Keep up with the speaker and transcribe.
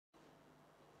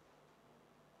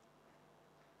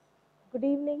Good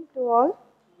evening to all.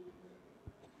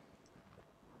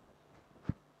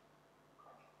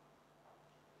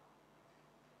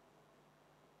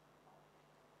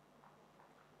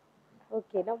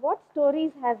 Okay, now what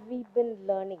stories have we been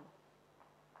learning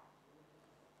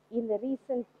in the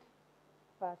recent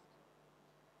past?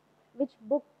 Which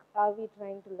book are we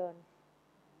trying to learn?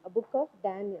 A book of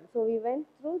Daniel. So we went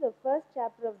through the first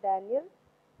chapter of Daniel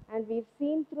and we've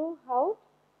seen through how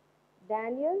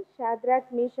Daniel,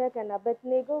 Shadrach, Meshach, and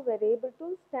Abednego were able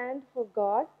to stand for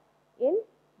God in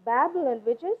Babylon,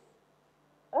 which is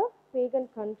a pagan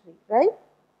country, right?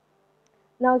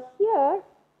 Now, here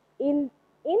in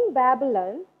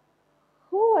Babylon,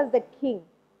 who was the king?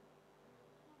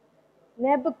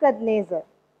 Nebuchadnezzar.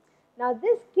 Now,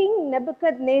 this king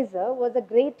Nebuchadnezzar was a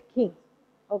great king.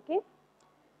 Okay?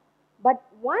 But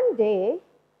one day,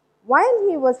 while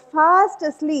he was fast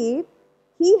asleep,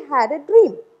 he had a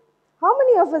dream. How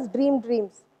many of us dream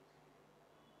dreams?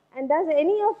 And does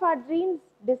any of our dreams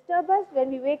disturb us when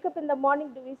we wake up in the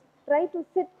morning? Do we try to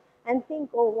sit and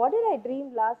think, oh, what did I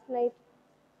dream last night?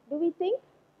 Do we think?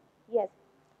 Yes.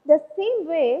 The same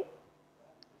way,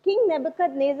 King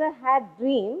Nebuchadnezzar had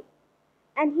dream,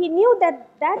 and he knew that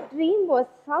that dream was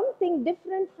something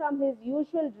different from his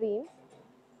usual dreams.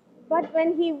 But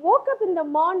when he woke up in the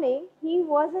morning, he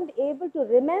wasn't able to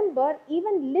remember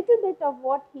even little bit of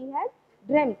what he had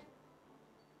dreamt.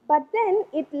 But then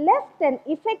it left an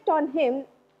effect on him,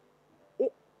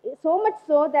 so much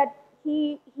so that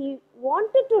he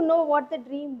wanted to know what the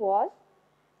dream was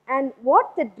and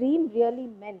what the dream really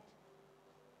meant.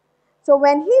 So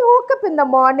when he woke up in the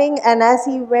morning and as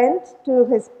he went to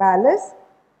his palace,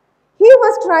 he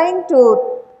was trying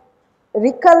to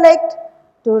recollect,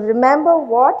 to remember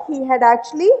what he had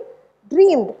actually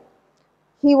dreamed.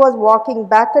 He was walking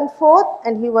back and forth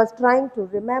and he was trying to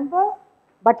remember,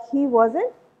 but he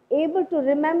wasn't able to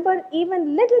remember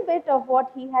even little bit of what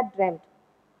he had dreamt.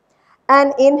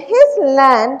 And in his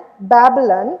land,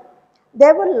 Babylon,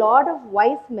 there were a lot of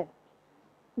wise men.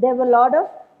 There were a lot of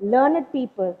learned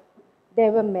people.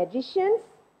 There were magicians.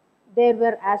 There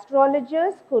were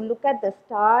astrologers who look at the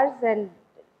stars and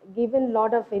given a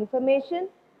lot of information.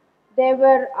 There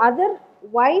were other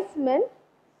wise men,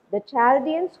 the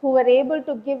Chaldeans, who were able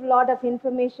to give a lot of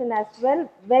information as well,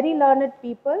 very learned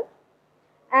people.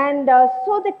 And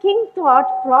so the king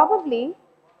thought, probably,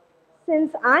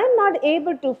 since I'm not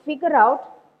able to figure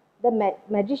out the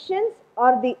magicians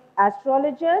or the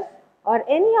astrologers or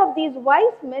any of these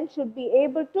wise men should be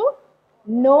able to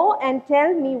know and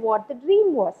tell me what the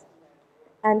dream was.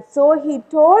 And so he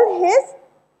told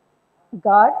his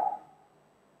guard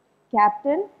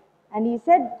captain and he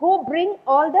said, go bring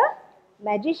all the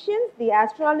magicians, the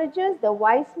astrologers, the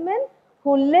wise men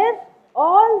who live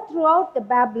all throughout the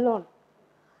Babylon.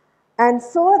 And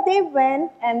so they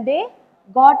went and they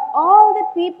got all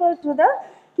the people to the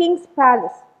king's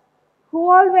palace. Who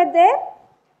all were there?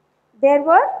 There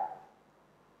were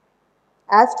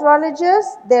astrologers,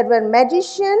 there were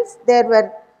magicians, there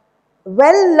were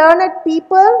well learned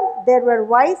people, there were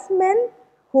wise men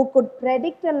who could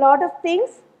predict a lot of things.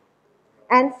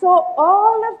 And so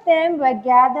all of them were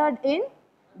gathered in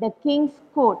the king's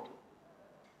court.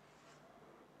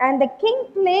 And the king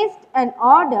placed an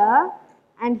order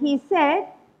and he said,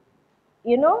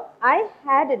 you know, I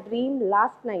had a dream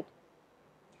last night.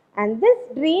 And this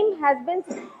dream has been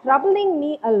troubling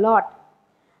me a lot.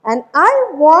 And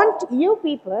I want you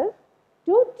people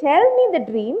to tell me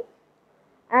the dream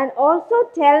and also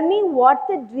tell me what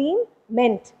the dream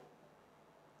meant.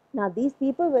 Now, these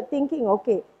people were thinking,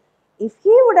 okay, if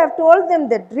he would have told them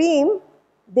the dream,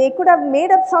 they could have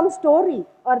made up some story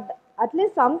or at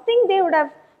least something they would have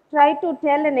tried to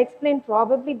tell and explain.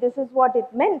 Probably this is what it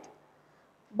meant.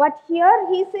 But here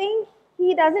he's saying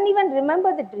he doesn't even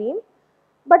remember the dream,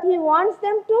 but he wants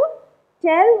them to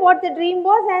tell what the dream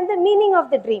was and the meaning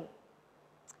of the dream.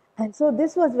 And so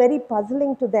this was very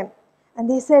puzzling to them. And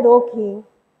they said, okay,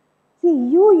 see,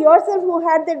 you yourself who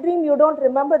had the dream, you don't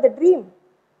remember the dream.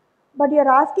 But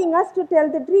you're asking us to tell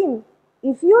the dream.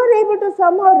 If you are able to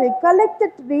somehow recollect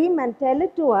the dream and tell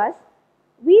it to us,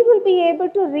 we will be able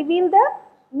to reveal the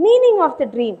meaning of the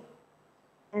dream.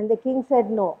 And the king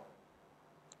said, no.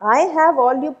 I have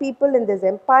all you people in this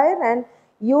empire and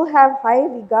you have high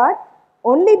regard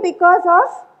only because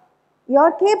of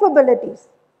your capabilities.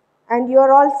 And you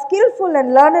are all skillful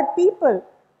and learned people,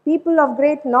 people of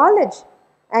great knowledge.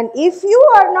 And if you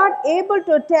are not able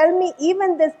to tell me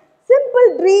even this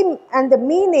simple dream and the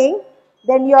meaning,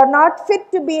 then you are not fit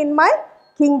to be in my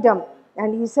kingdom.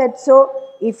 And he said, so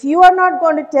if you are not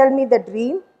going to tell me the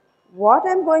dream, what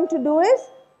I'm going to do is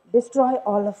destroy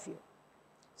all of you.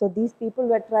 So these people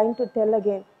were trying to tell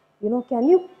again, Can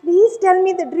you please tell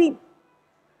me the dream?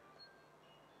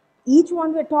 Each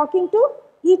one were talking to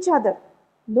each other.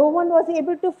 No one was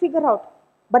able to figure out.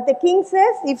 But the king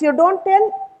says, if you don't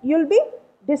tell, you'll be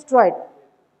destroyed.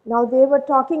 Now they were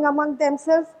talking among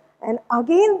themselves, and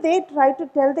again they tried to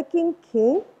tell the king,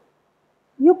 King,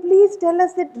 you please tell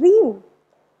us the dream.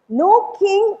 No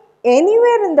king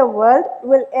anywhere in the world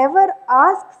will ever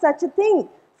ask such a thing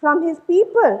from his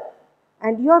people.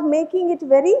 And you are making it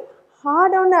very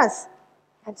hard on us.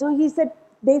 And so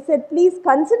they said, please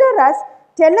consider us,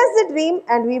 tell us the dream,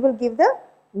 and we will give the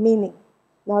meaning.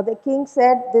 Now the king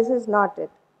said, this is not it.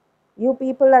 You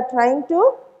people are trying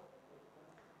to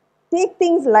take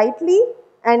things lightly,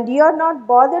 and you are not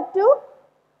bothered to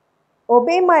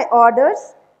obey my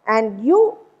orders, and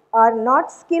you are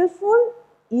not skillful,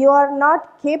 you are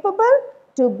not capable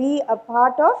to be a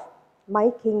part of my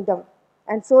kingdom.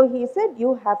 And so he said,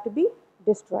 you have to be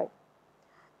destroyed.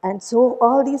 And so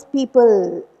all these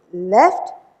people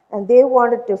left, and they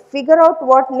wanted to figure out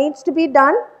what needs to be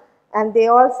done, and they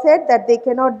all said that they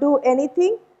cannot do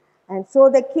anything. And so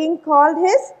the king called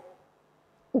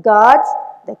his guards,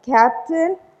 the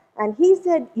captain, and he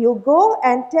said, you go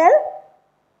and tell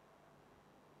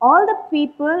all the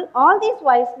people, all these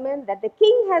wise men, that the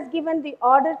king has given the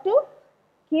order to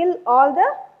kill all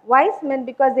the wise men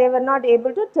because they were not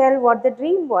able to tell what the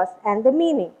dream was and the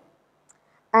meaning.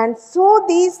 And so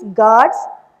these guards,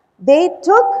 they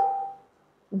took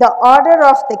the order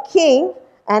of the king,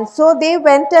 and so they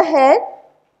went ahead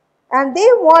and they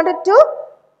wanted to,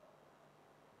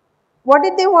 what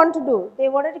did they want to do? They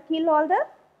wanted to kill all the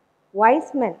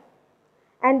wise men.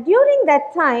 And during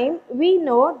that time, we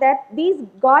know that these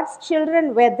God's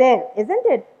children were there, isn't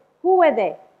it? Who were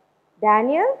there?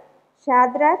 Daniel,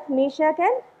 Shadrach, Meshach,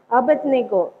 and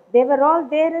Abednego. They were all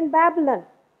there in Babylon.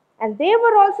 And they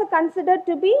were also considered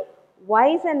to be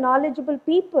wise and knowledgeable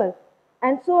people.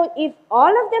 And so if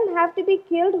all of them have to be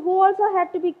killed, who also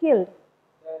had to be killed?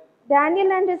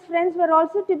 Daniel and his friends were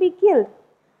also to be killed.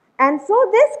 And so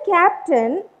this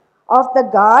captain of the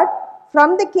guard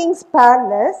from the king's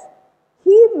palace,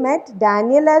 he met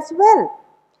Daniel as well.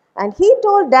 And he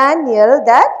told Daniel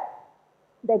that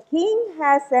the king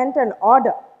has sent an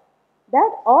order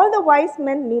that all the wise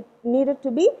men needed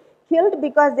to be killed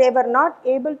because they were not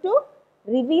able to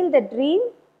reveal the dream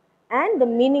and the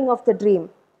meaning of the dream.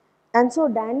 And so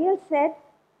Daniel said,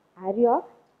 Arioch,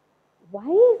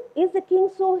 why is the king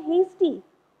so hasty?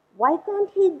 Why can't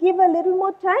he give a little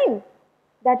more time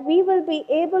that we will be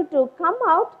able to come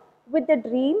out with the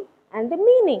dream and the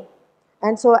meaning?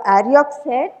 And so Arioch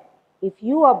said, if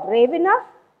you are brave enough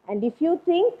and if you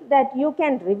think that you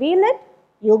can reveal it,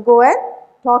 you go and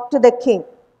talk to the king.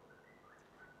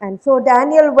 And so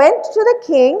Daniel went to the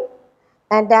king,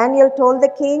 and Daniel told the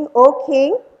king, O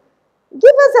king,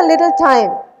 give us a little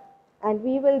time and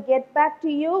we will get back to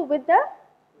you with the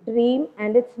dream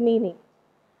and its meaning.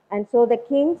 And so the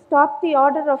king stopped the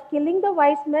order of killing the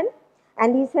wise men,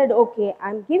 and he said, okay,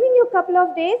 I'm giving you a couple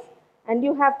of days and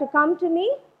you have to come to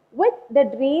me with the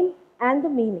dream and the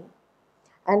meaning.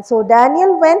 And so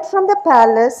Daniel went from the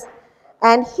palace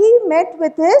and he met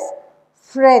with his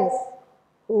friends.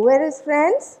 Who were his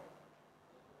friends?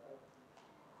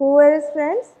 Who were his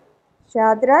friends?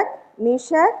 Shadrach,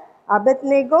 Meshach,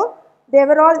 Abednego. They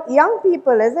were all young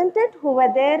people, isn't it? Who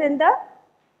were there in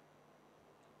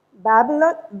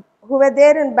Babylon.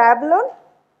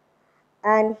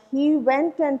 And he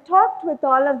went and talked with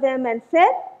all of them and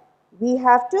said, we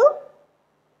have to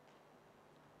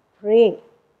pray.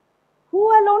 Who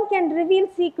alone can reveal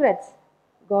secrets?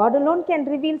 God alone can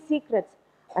reveal secrets.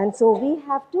 And so we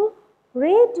have to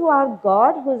pray to our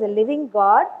God, who is a living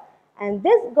God, and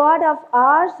this God of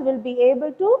ours will be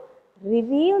able to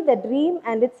reveal the dream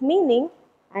and its meaning,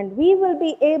 and we will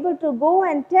be able to go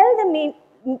and tell the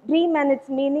dream and its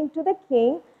meaning to the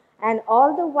king, and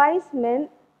all the wise men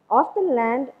of the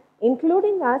land,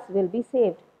 including us, will be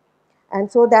saved.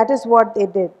 And so that is what they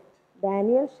did.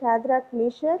 Daniel, Shadrach,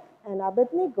 Meshach, and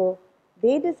Abednego,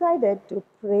 they decided to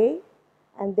pray,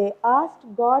 and they asked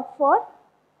God for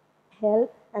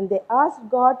help, and they asked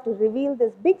God to reveal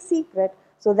this big secret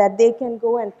so that they can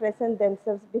go and present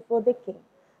themselves before the king.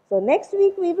 So next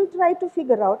week we will try to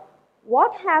figure out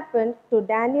what happened to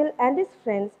Daniel and his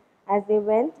friends as they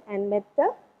went and met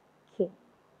the king.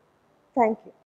 Thank you.